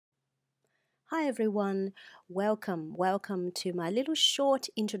Hi everyone, welcome to my little short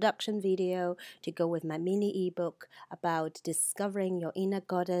introduction video to go with my mini ebook about discovering your inner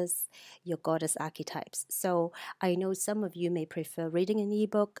goddess, your goddess archetypes. So I know some of you may prefer reading an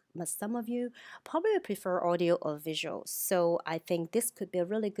ebook, but some of you probably prefer audio or visual. So I think this could be a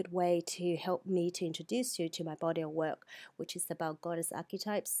really good way to help me to introduce you to my body of work, which is about goddess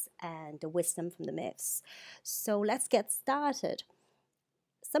archetypes and the wisdom from the myths. So let's get started.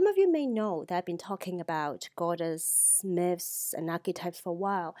 Some of you may know that I've been talking about goddess myths and archetypes for a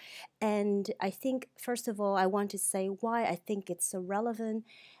while. And I think, first of all, I want to say why I think it's so relevant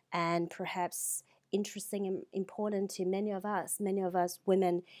and perhaps interesting and important to many of us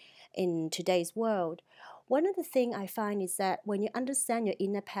women in today's world. One of the things I find is that when you understand your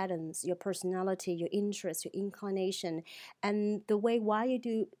inner patterns, your personality, your interests, your inclination, and the way why you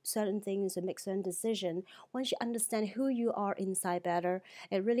do certain things and make certain decisions, once you understand who you are inside better,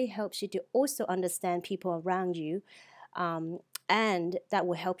 it really helps you to also understand people around you. Um, and that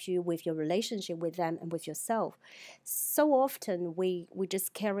will help you with your relationship with them and with yourself. So often we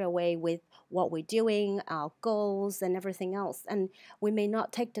just carry away with what we're doing, our goals and everything else. And we may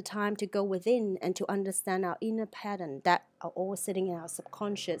not take the time to go within and to understand our inner pattern that are all sitting in our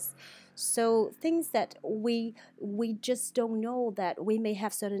subconscious. So things that we just don't know that we may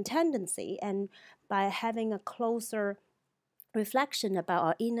have certain tendency, and by having a closer reflection about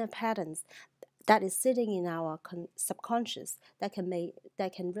our inner patterns that is sitting in our subconscious that can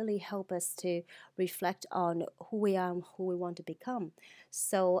really help us to reflect on who we are and who we want to become.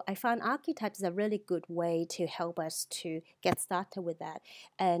 So I find archetypes is a really good way to help us to get started with that.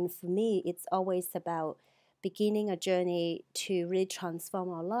 And for me, it's always about beginning a journey to really transform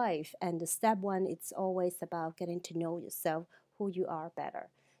our life. And the step one, it's always about getting to know yourself, who you are better.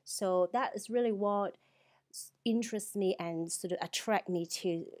 So that is really what interests me and sort of attract me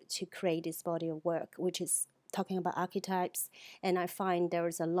to create this body of work, which is talking about archetypes. And I find there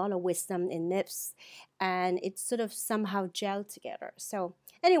is a lot of wisdom in myths, and it's sort of somehow gelled together. So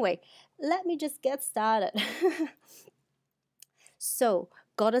anyway, let me just get started. So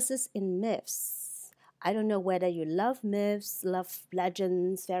goddesses in myths. I don't know whether you love myths, love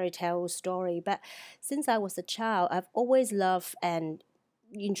legends, fairy tales, story, but since I was a child, I've always loved and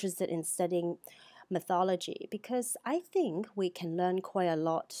interested in studying mythology because I think we can learn quite a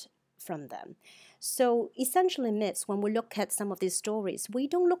lot from them. So essentially myths, when we look at some of these stories, we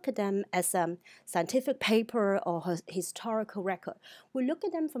don't look at them as a scientific paper or historical record. We look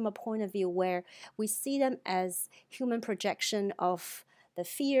at them from a point of view where we see them as human projection of the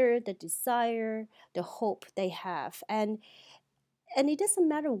fear, the desire, the hope they have. And it doesn't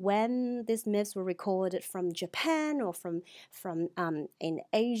matter when these myths were recorded, from Japan or from in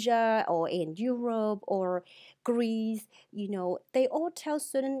Asia or in Europe or Greece. They all tell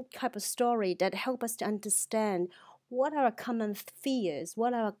certain type of story that help us to understand what are our common fears,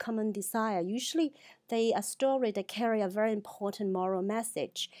 what are our common desire. Usually they are story that carry a very important moral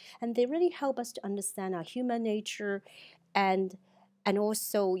message, and they really help us to understand our human nature and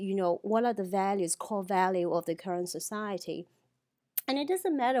also what are the values, core value of the current society. And it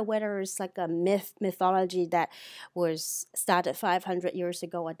doesn't matter whether it's like a mythology that was started 500 years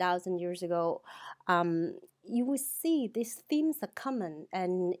ago, 1,000 years ago. You will see these themes are common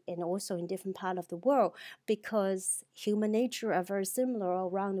and also in different parts of the world, because human nature are very similar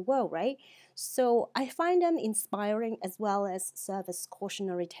around the world, right? So I find them inspiring as well as serve as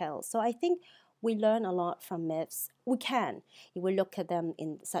cautionary tales. So I think we learn a lot from myths. We can, if we look at them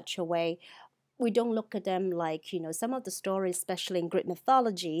in such a way. We don't look at them like, some of the stories, especially in Greek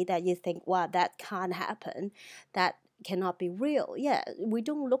mythology, that you think, wow, that can't happen, that cannot be real. Yeah, we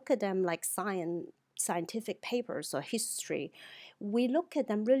don't look at them like scientific papers or history. We look at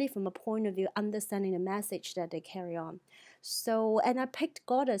them really from a point of view, understanding the message that they carry on. So, and I picked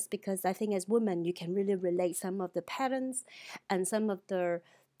goddess because I think as women, you can really relate some of the patterns and some of the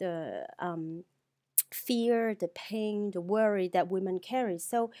fear, the pain, the worry that women carry.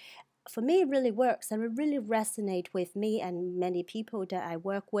 So for me, it really works and it really resonates with me and many people that I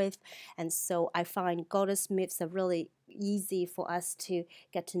work with. And so I find goddess myths are really easy for us to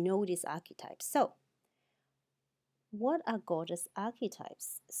get to know these archetypes. So what are goddess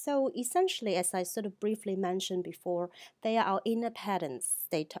archetypes? So essentially, as I sort of briefly mentioned before, they are our inner patterns.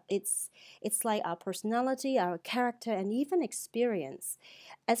 It's like our personality, our character, and even experience.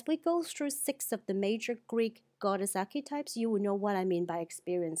 As we go through 6 of the major Greek goddess archetypes, you will know what I mean by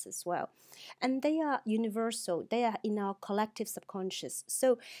experience as well. And they are universal. They are in our collective subconscious.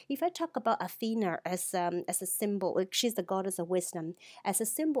 So if I talk about Athena as a symbol, like she's the goddess of wisdom, as a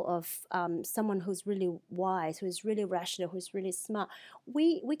symbol of someone who's really wise, who's really rational, who's really smart,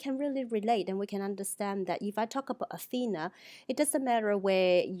 we can really relate, and we can understand that if I talk about Athena, it doesn't matter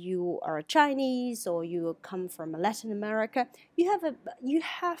where you are Chinese or you come from Latin America, you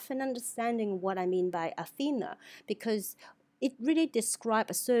have an understanding of what I mean by Athena, because it really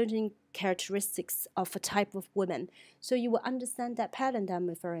describes a certain characteristics of a type of woman. So you will understand that pattern that I'm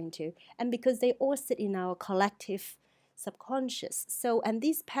referring to. And because they all sit in our collective subconscious. So, and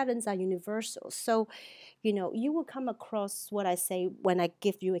these patterns are universal. So, you will come across what I say when I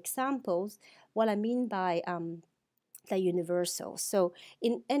give you examples, what I mean by the universal. So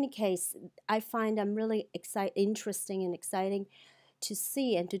in any case, I find I'm really interesting and exciting to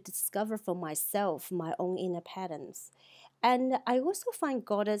see and to discover for myself my own inner patterns. And I also find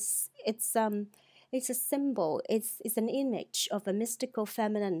goddess, it's a symbol, it's an image of a mystical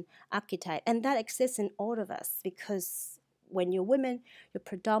feminine archetype, and that exists in all of us, because when you're women, your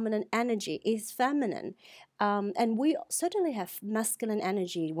predominant energy is feminine. And we certainly have masculine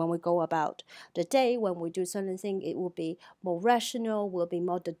energy when we go about the day. When we do certain things, it will be more rational, will be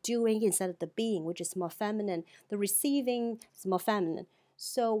more the doing instead of the being, which is more feminine. The receiving is more feminine.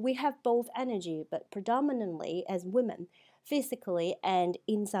 So we have both energy, but predominantly as women, physically and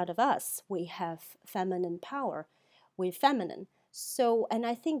inside of us, we have feminine power. We're feminine. So, and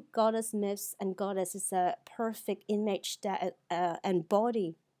I think goddess myths and goddess is a perfect image that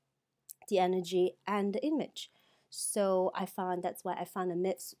embody the energy and the image. So that's why I found the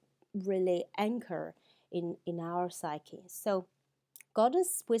myths really anchor in our psyche. So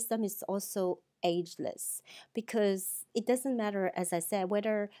goddess wisdom is also ageless, because it doesn't matter, as I said,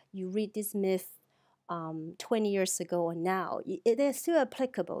 whether you read this myth 20 years ago or now, they're still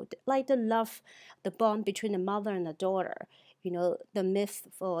applicable. Like the bond between a mother and a daughter, the myth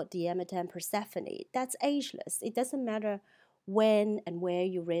for Demeter and Persephone, that's ageless. It doesn't matter when and where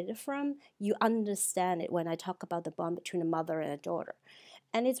you read it from, you understand it when I talk about the bond between a mother and a daughter.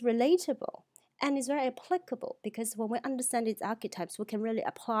 And it's relatable. And it's very applicable, because when we understand these archetypes, we can really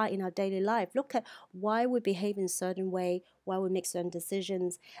apply in our daily life. Look at why we behave in a certain way, why we make certain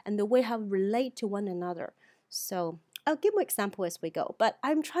decisions, and the way how we relate to one another. So I'll give an example as we go, but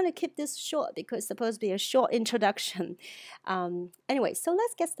I'm trying to keep this short because it's supposed to be a short introduction. Anyway, so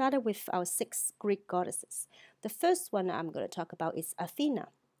let's get started with our 6 Greek goddesses. The first one I'm going to talk about is Athena.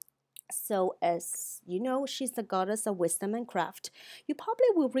 So as you know, she's the goddess of wisdom and craft. You probably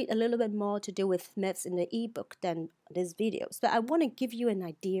will read a little bit more to do with myths in the ebook than these videos, but I want to give you an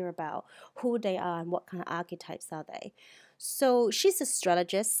idea about who they are and what kind of archetypes are they. So she's a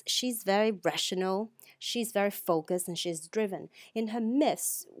strategist, she's very rational, she's very focused, and she's driven. In her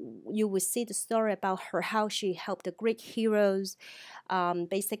myths, you will see the story about her, how she helped the Greek heroes.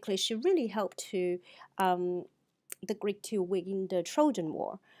 Basically, she really helped to the Greek to win the Trojan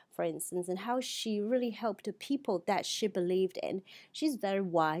War, for instance, and how she really helped the people that she believed in. She's very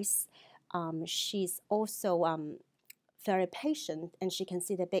wise. She's also very patient, and she can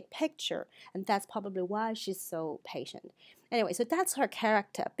see the big picture, and that's probably why she's so patient. Anyway, so that's her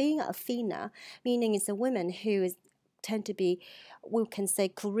character. Being Athena, meaning it's a woman who tend to be, we can say,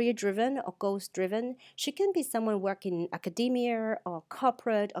 career-driven or goals-driven. She can be someone working in academia or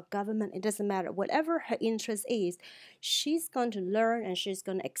corporate or government. It doesn't matter. Whatever her interest is, she's going to learn and she's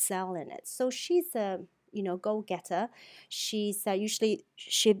going to excel in it. So she's a go-getter. She's usually,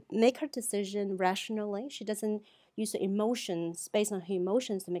 she make her decision rationally. She doesn't use the emotions, based on her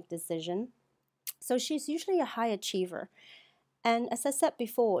emotions, to make decision. So she's usually a high achiever. And as I said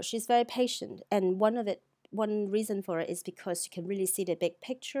before, she's very patient. And one reason for it is because you can really see the big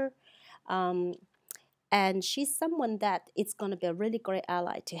picture. And she's someone that it's going to be a really great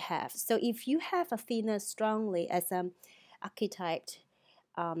ally to have. So if you have Athena strongly as an archetype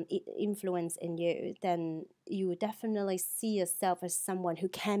influence in you, then you definitely see yourself as someone who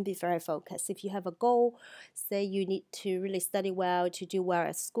can be very focused. If you have a goal, say you need to really study well to do well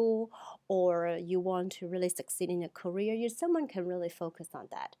at school, or you want to really succeed in your career, someone can really focus on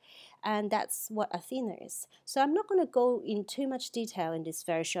that. And that's what Athena is. So I'm not going to go in too much detail in this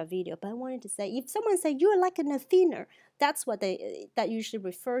very short video, but I wanted to say, if someone say you're like an Athena, that's what that usually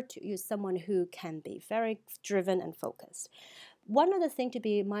refer to you, someone who can be very driven and focused. One other thing to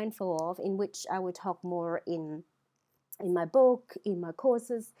be mindful of, in which I will talk more in my book, in my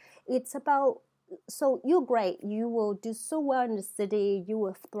courses, it's about, so you're great, you will do so well in the city, you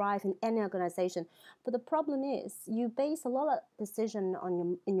will thrive in any organization, but the problem is you base a lot of decision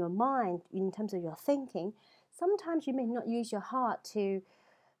in your mind in terms of your thinking. sometimes you may not use your heart to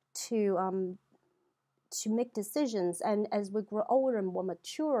um, to make decisions. And as we grow older and more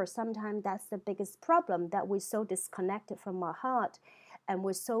mature, sometimes that's the biggest problem, that we're so disconnected from our heart and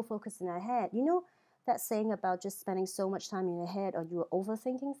we're so focused in our head. You know, that saying about just spending so much time in your head or you're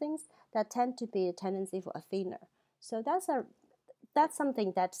overthinking things, that tend to be a tendency for Athena. So that's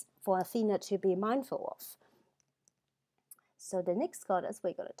something that's for Athena to be mindful of. So the next goddess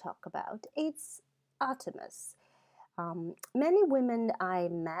we're going to talk about is Artemis. Many women I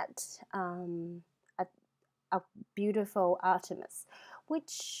met a beautiful Artemis,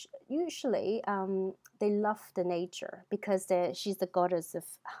 which usually they love the nature because she's the goddess of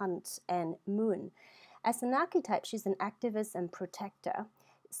hunt and moon. As an archetype, she's an activist and protector,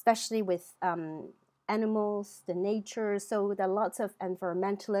 especially with animals, the nature. So there are lots of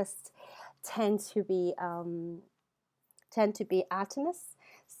environmentalists tend to be Artemis.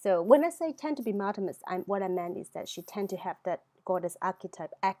 So when I say tend to be Artemis, what I meant is that she tend to have that goddess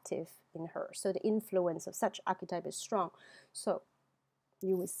archetype active in her. So the influence of such archetype is strong. So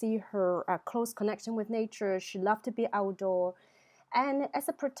you will see her close connection with nature. She loved to be outdoor. And as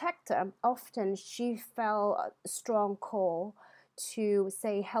a protector, often she felt a strong call to,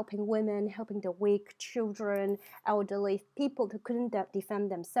 say, helping women, helping the weak, children, elderly, people who couldn't defend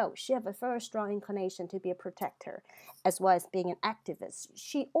themselves. She had a very strong inclination to be a protector, as well as being an activist.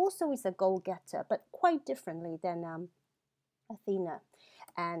 She also is a goal-getter, but quite differently than Athena.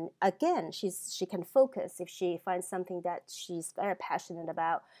 And again, she can focus if she finds something that she's very passionate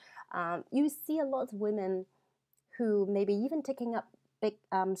about. You see a lot of women who maybe even taking up big,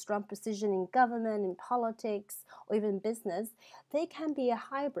 strong position in government, in politics, or even business. They can be a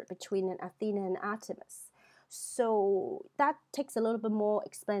hybrid between an Athena and Artemis. So that takes a little bit more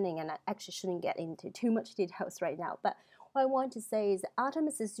explaining, and I actually shouldn't get into too much details right now. But what I want to say is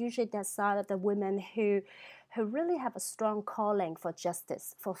Artemis is usually that side of the women who really have a strong calling for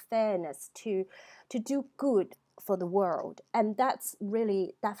justice, for fairness, to do good for the world. And that's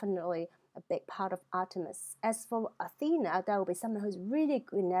really definitely a big part of Artemis. As for Athena, that will be someone who's really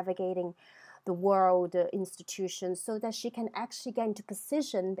good navigating the world, the institutions, so that she can actually get into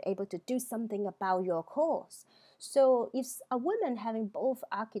position, be able to do something about your cause. So if a woman having both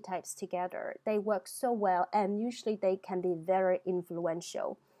archetypes together, they work so well, and usually they can be very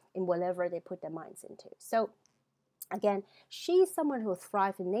influential in whatever they put their minds into. So again, she's someone who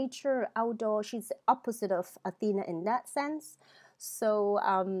thrives in nature, outdoor. She's the opposite of Athena in that sense. So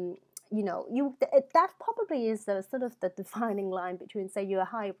that probably is sort of the defining line between, say, you're a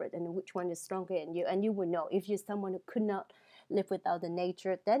hybrid and which one is stronger in you. And you would know if you're someone who could not live without the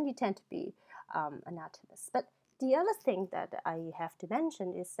nature, then you tend to be an Artemis. But the other thing that I have to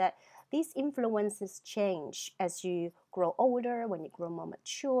mention is that these influences change as you grow older, when you grow more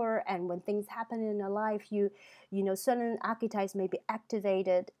mature, and when things happen in your life, you know, certain archetypes may be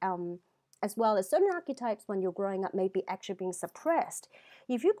activated, as well as certain archetypes when you're growing up may be actually being suppressed.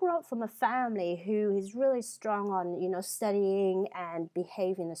 If you grow up from a family who is really strong on, you know, studying and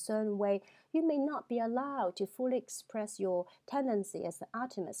behave in a certain way, you may not be allowed to fully express your tendency as an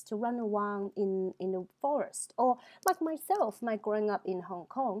Artemis to run around in the forest. Or like myself, my growing up in Hong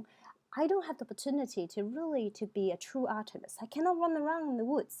Kong, I don't have the opportunity to be a true Artemis. I cannot run around in the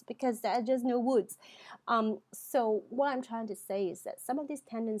woods because there are just no woods. So what I'm trying to say is that some of these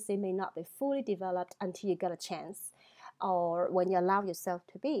tendencies may not be fully developed until you get a chance, or when you allow yourself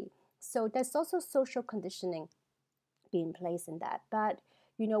to be. So there's also social conditioning being placed in that. But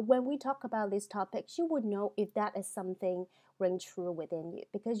you know, when we talk about these topics, you would know if that is something ring true within you,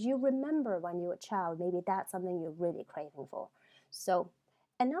 because you remember when you were a child, maybe that's something you're really craving for. So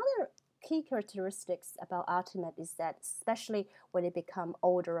another key characteristics about Artemis is that, especially when they become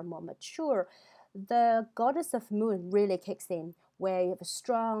older and more mature, the goddess of moon really kicks in, where you have a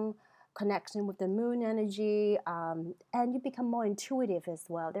strong connection with the moon energy, and you become more intuitive as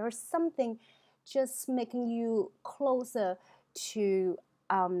well. There is something just making you closer to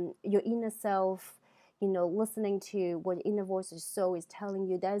your inner self, you know, listening to what your inner voice or soul is telling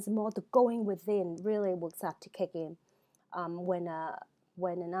you. There's more. The going within really will start to kick in when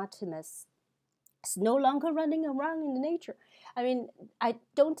an Artemis is no longer running around in the nature. I mean, I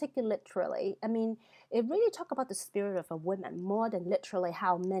don't take it literally. I mean, it really talk about the spirit of a woman more than literally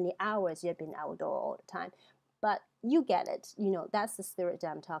how many hours you've been outdoor all the time. But you get it. You know, that's the spirit that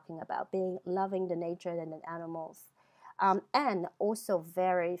I'm talking about, being loving the nature and the animals. And also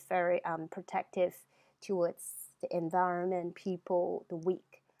very, very protective towards the environment, people, the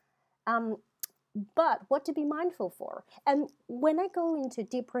weak. But what to be mindful for? And when I go into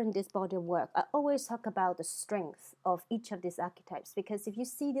deeper in this body of work, I always talk about the strength of each of these archetypes, because if you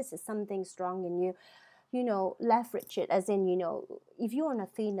see this as something strong in you, leverage it, as in, if you're an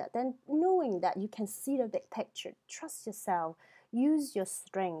Athena, then knowing that you can see the big picture, trust yourself, use your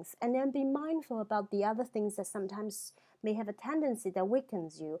strengths, and then be mindful about the other things that sometimes may have a tendency that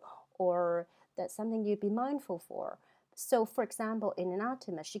weakens you, or that's something you'd be mindful for. So, for example, in an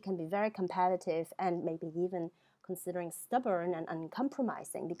Artemis, she can be very competitive and maybe even considering stubborn and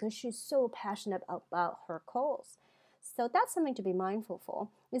uncompromising because she's so passionate about her cause. So that's something to be mindful for.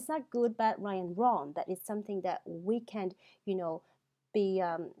 It's not good, bad, right, and wrong. That is something that we can, be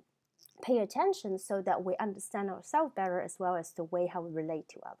pay attention so that we understand ourselves better as well as the way how we relate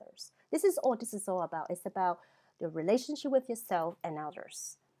to others. This is all about. It's about the relationship with yourself and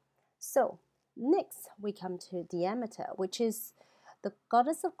others. So next we come to Demeter, which is the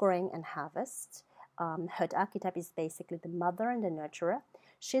goddess of grain and harvest. Her archetype is basically the mother and the nurturer.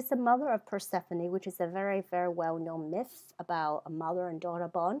 She's the mother of Persephone, which is a very, very well-known myth about a mother and daughter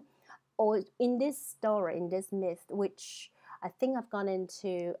bond. Or in this story, in this myth, which I think I've gone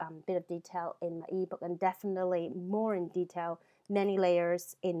into a bit of detail in my ebook, and definitely more in detail, many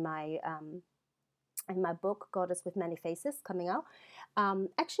layers in my book, Goddess with Many Faces, coming out.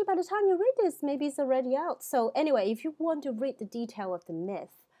 Actually, by the time you read this, maybe it's already out. So anyway, if you want to read the detail of the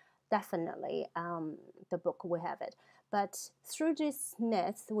myth, definitely the book will have it. But through this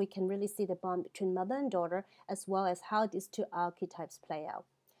myth, we can really see the bond between mother and daughter, as well as how these two archetypes play out.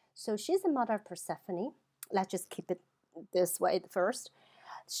 So she's the mother of Persephone. Let's just keep it this way first.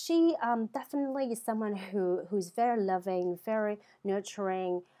 She definitely is someone who's very loving, very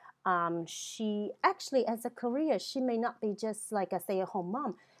nurturing. She actually, as a career, she may not be just like a stay-at-home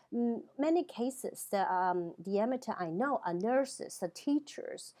mom. Many cases, the Demeter I know are nurses, are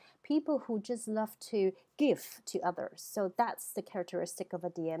teachers, people who just love to give to others. So that's the characteristic of a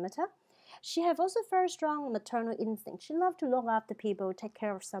Demeter. She have also very strong maternal instinct. She loves to look after people, take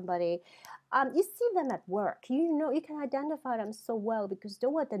care of somebody. You see them at work. You can identify them so well because they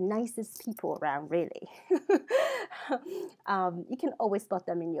were the nicest people around, really. You can always spot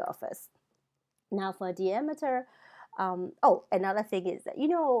them in your office. Now for Demeter, another thing is that,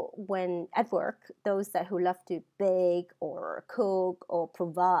 when at work, those who love to bake or cook or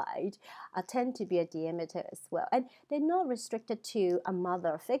provide tend to be a Demeter as well. And they're not restricted to a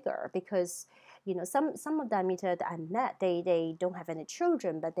mother figure because, some of the Demeter that I met, they don't have any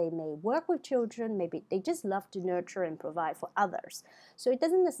children, but they may work with children. Maybe they just love to nurture and provide for others. So it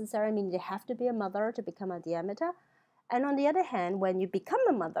doesn't necessarily mean they have to be a mother to become a Demeter. And on the other hand, when you become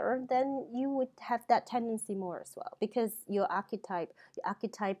a mother, then you would have that tendency more as well because your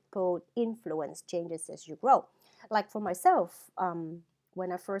archetypal influence changes as you grow. Like for myself,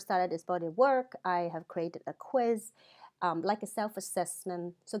 when I first started this body of work, I have created a quiz, like a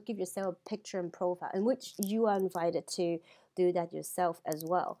self-assessment. So give yourself a picture and profile in which you are invited to do that yourself as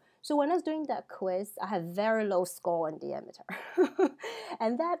well. So when I was doing that quiz, I had very low score on Demeter.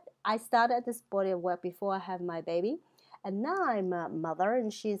 And that I started this body of work before I have my baby. And now I'm a mother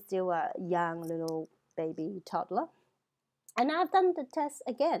and she's still a young little baby toddler. And I've done the test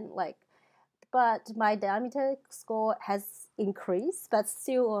again, but my Demeter score has increased, but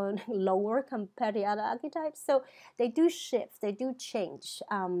still on lower compared to other archetypes. So they do shift, they do change.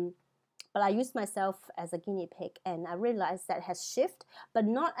 But I use myself as a guinea pig, and I realized that has shifted, but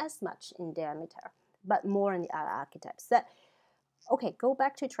not as much in Demeter, but more in the other archetypes. Okay, go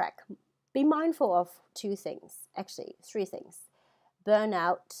back to track. Be mindful of two things, actually three things: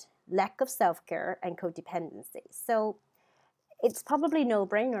 burnout, lack of self-care, and codependency. So it's probably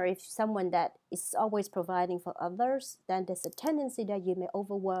no-brainer if someone that is always providing for others, then there's a tendency that you may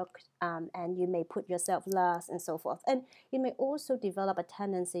overwork and you may put yourself last and so forth. And you may also develop a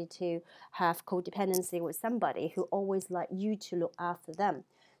tendency to have codependency with somebody who always like you to look after them.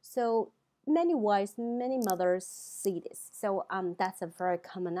 So many wives, many mothers see this. So that's a very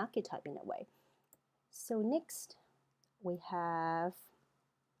common archetype in a way. So next we have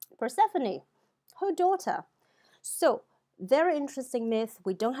Persephone, her daughter. So very interesting myth.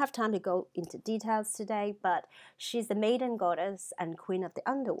 We don't have time to go into details today, but she's the maiden goddess and queen of the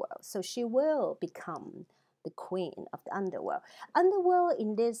underworld. So she will become the queen of the underworld. Underworld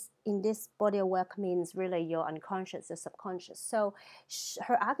in this body of work means really your unconscious, your subconscious. So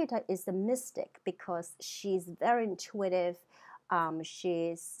her archetype is the mystic because she's very intuitive.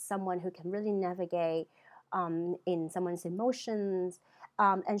 She's someone who can really navigate in someone's emotions.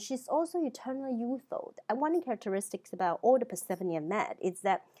 And she's also eternally youthful. And one characteristic about all the Persephone I've met is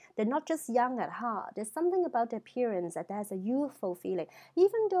that they're not just young at heart. There's something about their appearance that has a youthful feeling.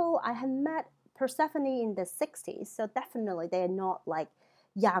 Even though I have met Persephone in the 60s, so definitely they're not like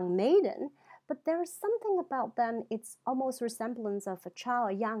young maiden, but there's something about them, it's almost resemblance of a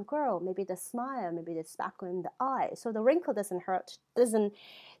child, a young girl, maybe the smile, maybe the sparkle in the eye. So the wrinkle doesn't hurt, doesn't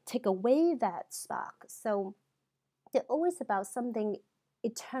take away that spark. So they're always about something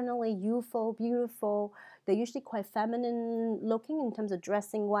eternally youthful, beautiful. They're usually quite feminine looking in terms of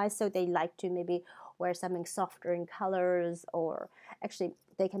dressing wise, so they like to maybe wear something softer in colors, or actually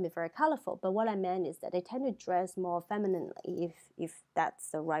they can be very colorful. But what I meant is that they tend to dress more femininely, if that's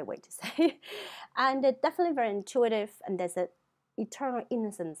the right way to say. And they're definitely very intuitive, and there's an eternal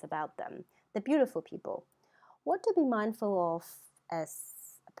innocence about them. They're beautiful people. What to be mindful of as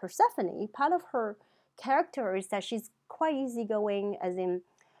Persephone, part of her character is that she's quite easygoing, as in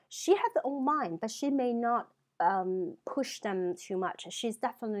she has her own mind, but she may not push them too much. She's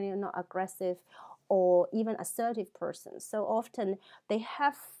definitely not aggressive or even assertive person. So often they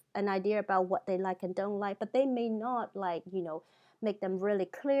have an idea about what they like and don't like, but they may not like, make them really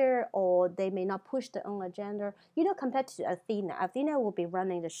clear, or they may not push their own agenda. Compared to Athena, Athena will be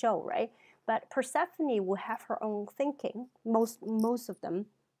running the show, right? But Persephone will have her own thinking, most of them.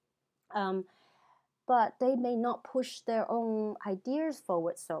 But they may not push their own ideas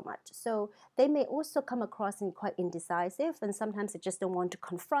forward so much. So they may also come across in quite indecisive, and sometimes they just don't want to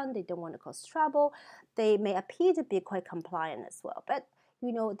confront, they don't want to cause trouble. They may appear to be quite compliant as well. But,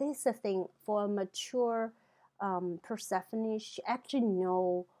 this is the thing, for a mature Persephone, she actually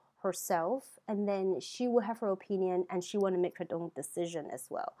know herself, and then she will have her opinion, and she want to make her own decision as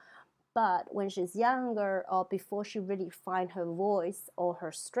well. But when she's younger, or before she really find her voice or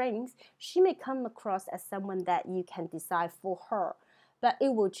her strength, she may come across as someone that you can decide for her. But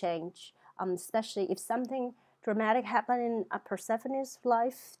it will change, especially if something dramatic happened in a Persephone's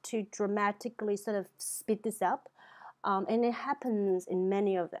life to dramatically sort of speed this up. And it happens in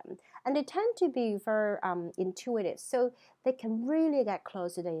many of them. And they tend to be very intuitive, so they can really get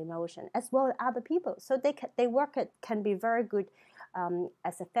close to their emotion as well as other people. So can be very good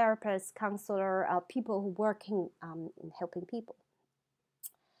as a therapist, counselor, people who working in helping people.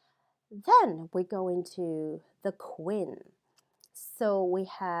 Then we go into the queen. So we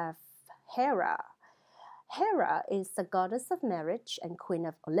have Hera. Hera is the goddess of marriage and queen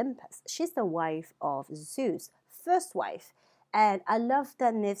of Olympus. She's the wife of Zeus, first wife. And I love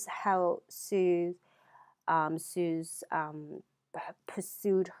that myth, how Zeus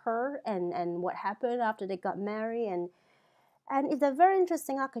pursued her, and what happened after they got married. And it's a very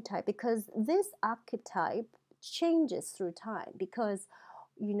interesting archetype, because this archetype changes through time, because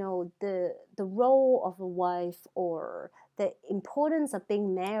the role of a wife, or the importance of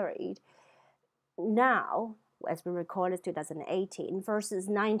being married now, as we record it 2018 versus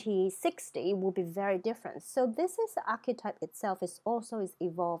 1960, will be very different. So this is the archetype itself is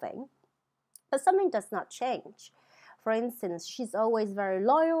evolving, but something does not change. For instance, she's always very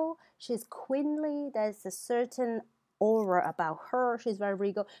loyal, she's queenly, there's a certain aura about her, she's very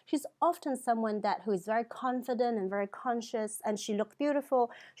regal. She's often someone who is very confident and very conscious, and she looks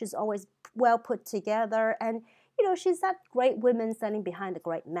beautiful, she's always well put together, and she's that great woman standing behind a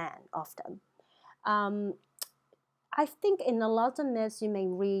great man often. I think in a lot of myths you may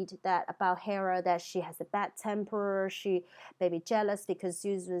read that about Hera, that she has a bad temper, she may be jealous because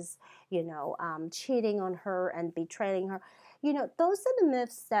Zeus was, cheating on her and betraying her. Those are the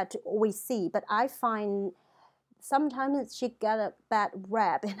myths that we see, but I find sometimes she got a bad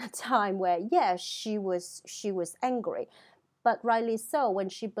rap in a time where, she was angry, but rightly so, when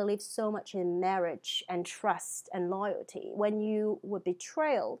she believed so much in marriage and trust and loyalty. When you were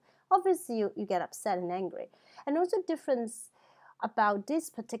betrayed, obviously you get upset and angry. And also difference about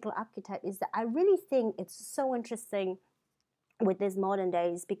this particular archetype is that I really think it's so interesting with these modern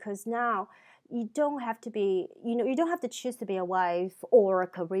days, because now you don't have to be, you don't have to choose to be a wife or a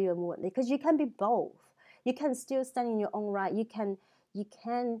career woman, because you can be both. You can still stand in your own right. You can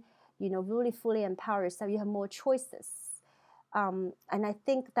really fully empower yourself. You have more choices. And I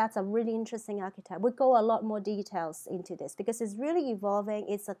think that's a really interesting archetype. We'll go a lot more details into this, because it's really evolving.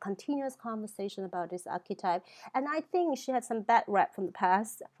 It's a continuous conversation about this archetype. And I think she had some bad rap from the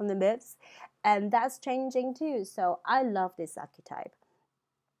past, from the myths, and that's changing too. So I love this archetype.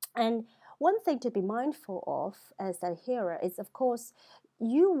 And one thing to be mindful of as a hero is, of course,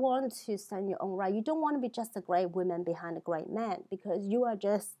 you want to stand your own right. You don't want to be just a great woman behind a great man, because you are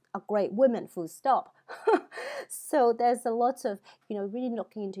just a great woman, full stop. So there's a lot of, really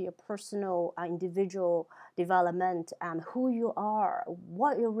looking into your personal, individual development, who you are,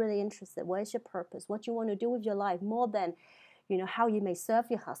 what you're really interested in, what is your purpose, what you want to do with your life, more than, how you may serve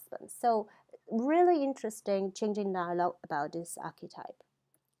your husband. So really interesting, changing dialogue about this archetype.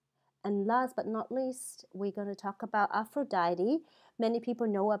 And last but not least, we're going to talk about Aphrodite. Many people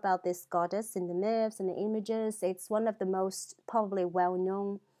know about this goddess in the myths and the images. It's one of the most probably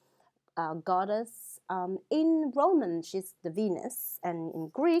well-known goddess. In Roman, she's the Venus, and in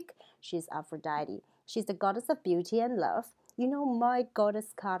Greek, she's Aphrodite. She's the goddess of beauty and love. You know, my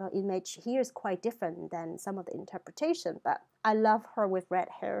goddess card or image here is quite different than some of the interpretation, but I love her with red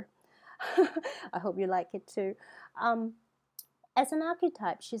hair. I hope you like it too. Um, as an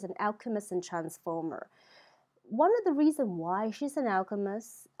archetype, she's an alchemist and transformer. One of the reasons why she's an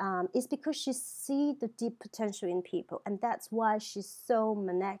alchemist is because she sees the deep potential in people, and that's why she's so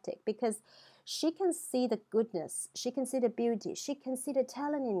magnetic, because she can see the goodness, she can see the beauty, she can see the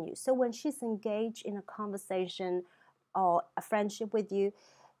talent in you. So when she's engaged in a conversation or a friendship with you,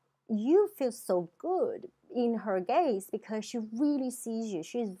 you feel so good in her gaze because she really sees you.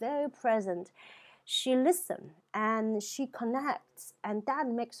 She's very present. She listens and she connects, and that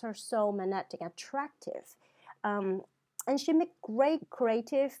makes her so magnetic, attractive. Um, and she makes great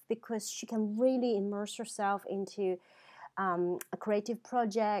creative because she can really immerse herself into a creative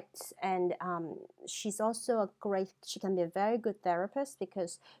project, and she's also she can be a very good therapist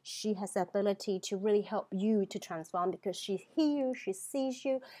because she has the ability to really help you to transform, because she hears you, she sees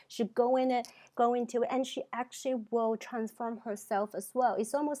you, she go into it, and she actually will transform herself as well.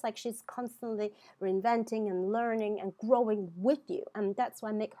 It's almost like she's constantly reinventing and learning and growing with you, and that's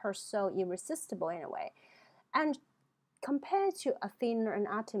what makes her so irresistible in a way. And compared to Athena and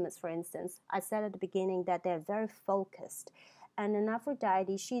Artemis, for instance, I said at the beginning that they're very focused. And in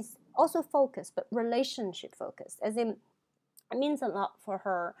Aphrodite, she's also focused, but relationship focused. As in, it means a lot for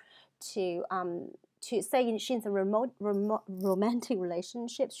her to say she's a romantic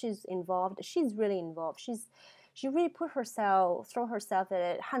relationship. She's involved. She's really involved. She really throw herself at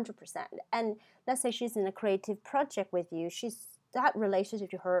it 100%. And let's say she's in a creative project with you. That relationship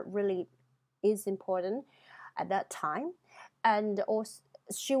to her really is important at that time, and also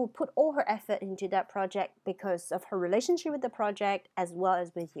she will put all her effort into that project because of her relationship with the project as well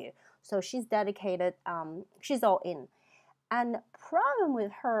as with you. So she's dedicated, she's all in. And problem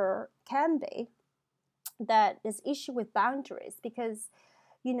with her can be that there's issue with boundaries, because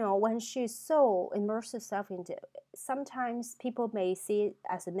you know, when she's so immersed herself into it, sometimes people may see it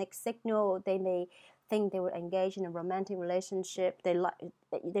as a mixed signal. They may think they would engage in a romantic relationship. They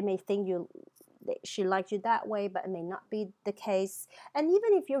may think she liked you that way, but it may not be the case. And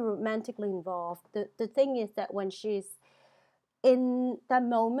even if you're romantically involved, the thing is that when she's in that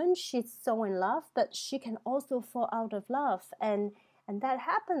moment, she's so in love, but she can also fall out of love, and that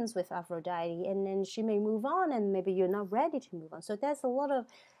happens with Aphrodite, and then she may move on, and maybe you're not ready to move on. So there's a lot of,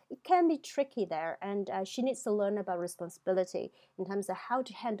 it can be tricky there, and she needs to learn about responsibility in terms of how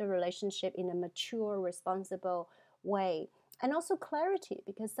to handle relationship in a mature, responsible way, and also clarity,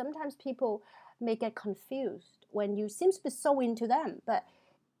 because sometimes people may get confused when you seem to be so into them, but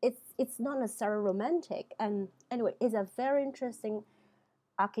it's not necessarily romantic. And anyway, it's a very interesting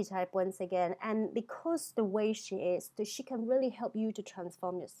archetype once again, and because the way she is, she can really help you to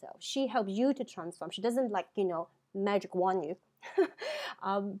transform yourself. She helps you to transform. She doesn't magic wand you.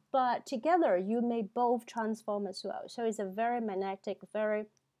 But together you may both transform as well. So it's a very magnetic, very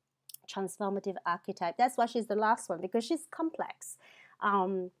transformative archetype. That's why she's the last one, because she's complex.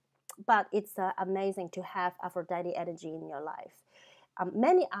 But it's amazing to have Aphrodite energy in your life.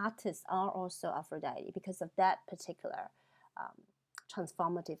 Many artists are also Aphrodite because of that particular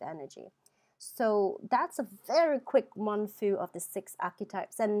transformative energy. So that's a very quick run through of the 6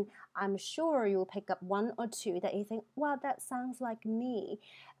 archetypes, and I'm sure you'll pick up 1 or 2 that you think, well, that sounds like me,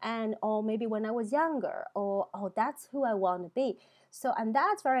 or maybe when I was younger, or oh, that's who I want to be. So, and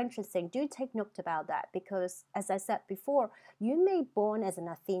that's very interesting. Do take note about that, because as I said before, you may be born as an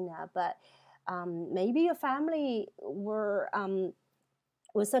Athena, but maybe your family were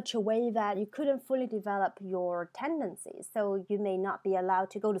such a way that you couldn't fully develop your tendencies. So you may not be allowed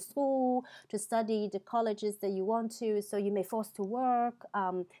to go to school, to study the colleges that you want to, so you may forced to work,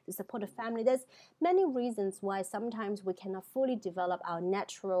 to support a family. There's many reasons why sometimes we cannot fully develop our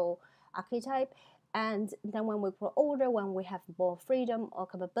natural archetype. And then when we grow older, when we have more freedom or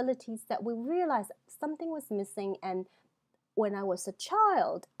capabilities, that we realize something was missing. And when I was a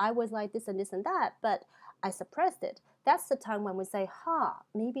child, I was like this and this and that, but I suppressed it. That's the time when we say,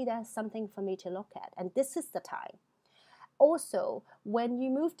 maybe there's something for me to look at, and this is the time. Also, when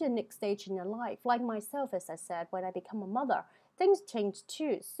you move to the next stage in your life, like myself, as I said, when I become a mother, things change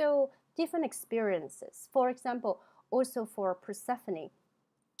too. So different experiences. For example, also for Persephone,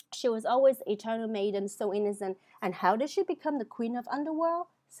 she was always eternal maiden, so innocent. And how did she become the queen of underworld?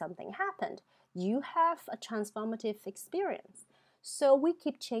 Something happened. You have a transformative experience. So we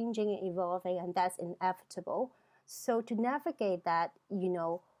keep changing and evolving, and that's inevitable. So to navigate that,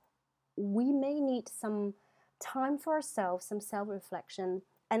 we may need some time for ourselves, some self reflection.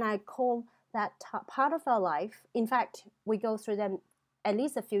 And I call that part of our life. In fact, we go through them at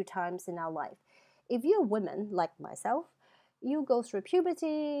least a few times in our life. If you're a woman like myself, you go through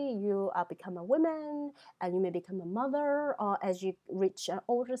puberty, you become a woman, and you may become a mother, or as you reach an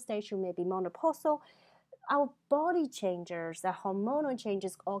older stage, you may be menopausal. Our body changes, the hormonal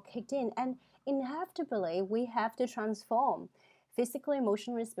changes all kicked in, and inevitably we have to transform physically,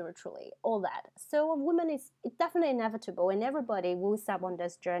 emotionally, spiritually, all that. So a woman is definitely inevitable, and everybody will step on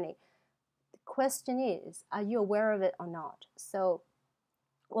this journey. The question is, are you aware of it or not? So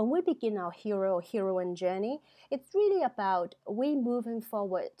when we begin our hero or heroine journey, it's really about we moving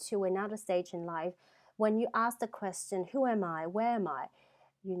forward to another stage in life. When you ask the question, who am I? Where am I?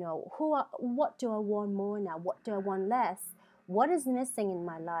 What do I want more now? What do I want less? What is missing in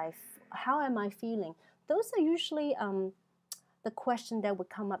my life? How am I feeling? Those are usually the question that would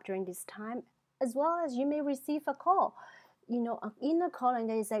come up during this time, as well as you may receive a call. In a calling,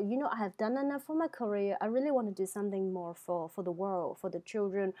 they say, I have done enough for my career. I really want to do something more for the world, for the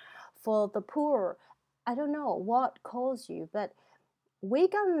children, for the poor. I don't know what calls you, but we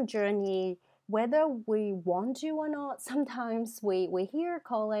go on a journey whether we want to or not. Sometimes we hear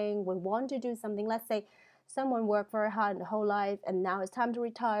calling, we want to do something. Let's say someone worked very hard the whole life and now it's time to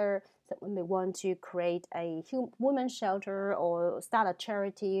retire. Someone may want to create a women's shelter or start a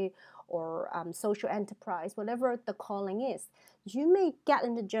charity or social enterprise, whatever the calling is. You may get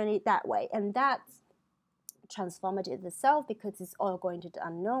in the journey that way, and that's transformative itself because it's all going to the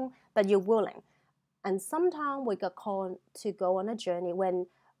unknown, but you're willing. And sometimes we got called to go on a journey when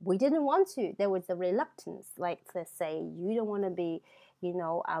we didn't want to. There was a reluctance, like let's say you don't want to be,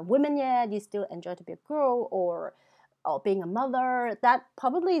 a woman yet. You still enjoy to be a girl, or being a mother. That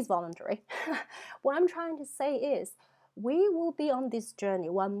probably is voluntary. What I'm trying to say is, we will be on this journey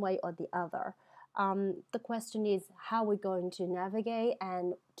one way or the other. The question is how we're going to navigate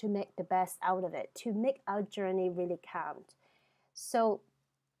and to make the best out of it, to make our journey really count. So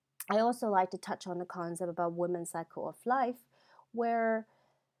I also like to touch on the concept about women's cycle of life, where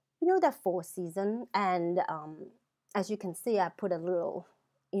that four season, and as you can see, I put a little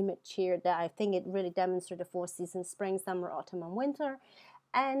image here that I think it really demonstrates the four seasons: spring, summer, autumn, and winter.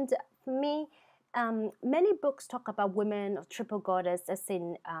 And for me, many books talk about women of triple goddess, as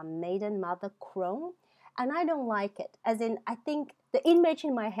in maiden, mother, crone, and I don't like it. As in, I think the image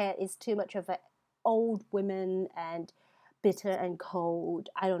in my head is too much of an old women and bitter and cold.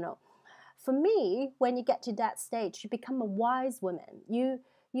 I don't know. For me, when you get to that stage, you become a wise woman.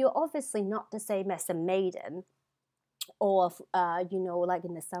 You're obviously not the same as a maiden, or like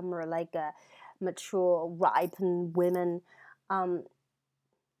in the summer, like a mature, ripened women. Um,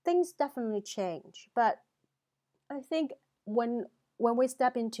 Things definitely change, but I think when we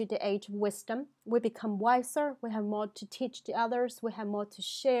step into the age of wisdom, we become wiser. We have more to teach the others. We have more to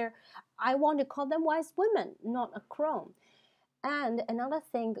share. I want to call them wise women, not a crone. And another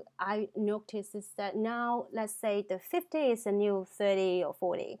thing I noticed is that now, let's say the 50 is the new 30 or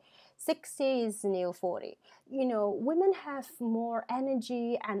 40, 60 is the new 40. Women have more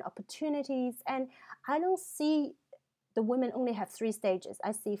energy and opportunities, and I don't see the women only have three stages.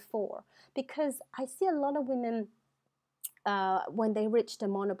 I see four, because I see a lot of women when they reach the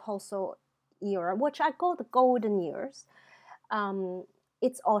menopausal era, which I call the golden years.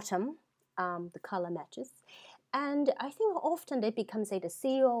 It's autumn, the color matches. And I think often they become, say, the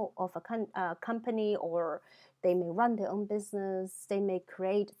CEO of a company, or they may run their own business, they may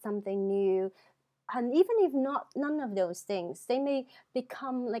create something new. And even if not none of those things, they may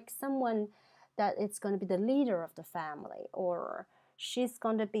become like someone that it's going to be the leader of the family, or she's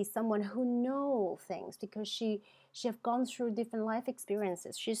going to be someone who knows things because she have gone through different life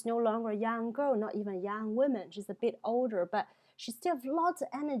experiences. She's no longer a young girl, not even a young woman. She's a bit older, but she still has lots of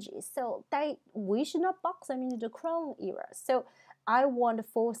energy. So we should not box them into the crone era. So I want a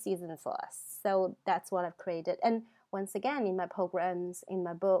full season for us. So that's what I've created. And once again, in my programs, in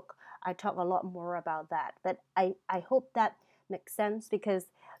my book, I talk a lot more about that. But I hope that makes sense, because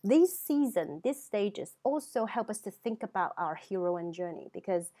these stages also help us to think about our heroine journey,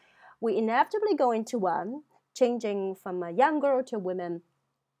 because we inevitably go into one, changing from a young girl to a woman,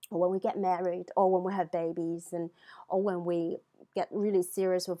 or when we get married, or when we have babies, or when we get really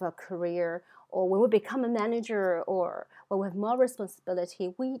serious with our career, or when we become a manager, or when we have more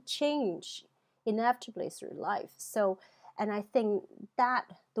responsibility. We change inevitably through life. So, and I think that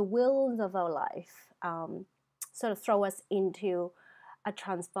the wheels of our life sort of throw us into a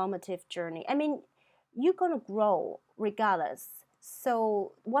transformative journey. I mean, you're going to grow regardless.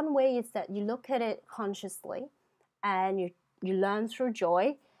 So one way is that you look at it consciously, and you learn through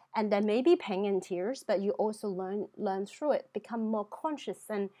joy, and there may be pain and tears, but you also learn through it, become more conscious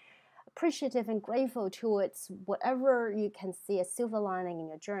and appreciative and grateful towards whatever you can see as silver lining in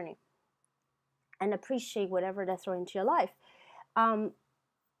your journey, and appreciate whatever they throw into your life. Um,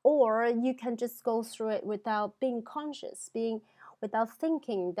 or you can just go through it without being conscious, being without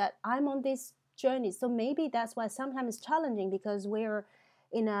thinking that I'm on this journey. So maybe that's why sometimes it's challenging, because we're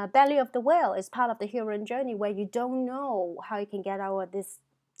in a belly of the whale. It's part of the heroine journey where you don't know how you can get out of this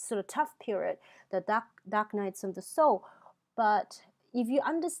sort of tough period, the dark nights of the soul. But if you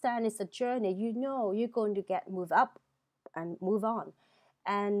understand it's a journey, you know you're going to move up and move on.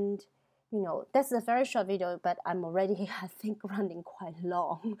 And that's a very short video, but I'm already, I think, running quite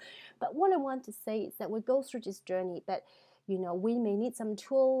long. But what I want to say is that we go through this journey, but we may need some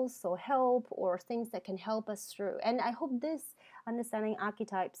tools or help or things that can help us through. And I hope this understanding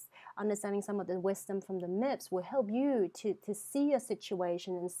archetypes, understanding some of the wisdom from the myths will help you to see your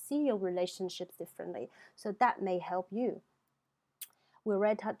situation and see your relationships differently. So that may help you. We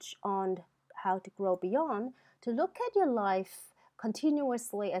already touched on how to grow beyond, to look at your life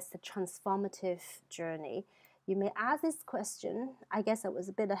continuously as a transformative journey. You may ask this question. I guess I was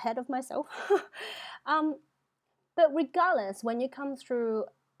a bit ahead of myself. But regardless, when you come through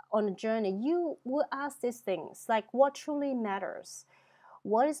on a journey, you will ask these things like, what truly matters?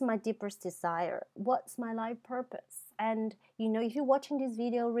 What is my deepest desire? What's my life purpose? And if you're watching this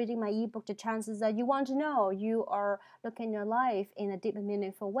video, reading my ebook, the chances are you want to know, you are looking at your life in a deep and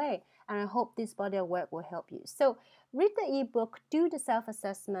meaningful way. And I hope this body of work will help you. So read the ebook, do the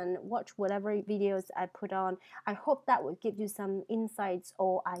self-assessment, watch whatever videos I put on. I hope that will give you some insights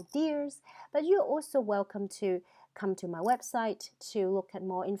or ideas. But you're also welcome to come to my website to look at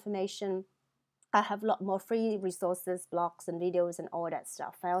more information. I have a lot more free resources, blogs and videos and all that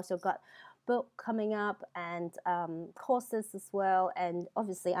stuff. I also got book coming up and courses as well. And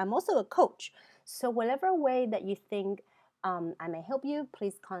obviously, I'm also a coach. So whatever way that you think I may help you,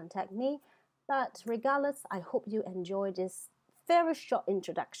 please contact me. But regardless, I hope you enjoy this very short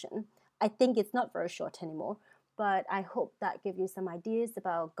introduction. I think it's not very short anymore, but I hope that gives you some ideas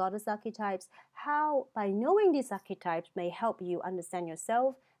about goddess archetypes, how by knowing these archetypes may help you understand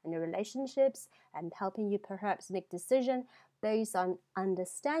yourself and your relationships, and helping you perhaps make decisions based on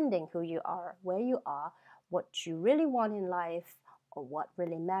understanding who you are, where you are, what you really want in life, or what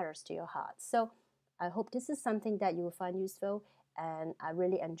really matters to your heart. So I hope this is something that you will find useful, and I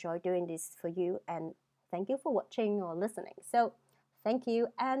really enjoy doing this for you, and thank you for watching or listening. So thank you,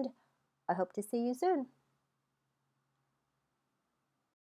 and I hope to see you soon.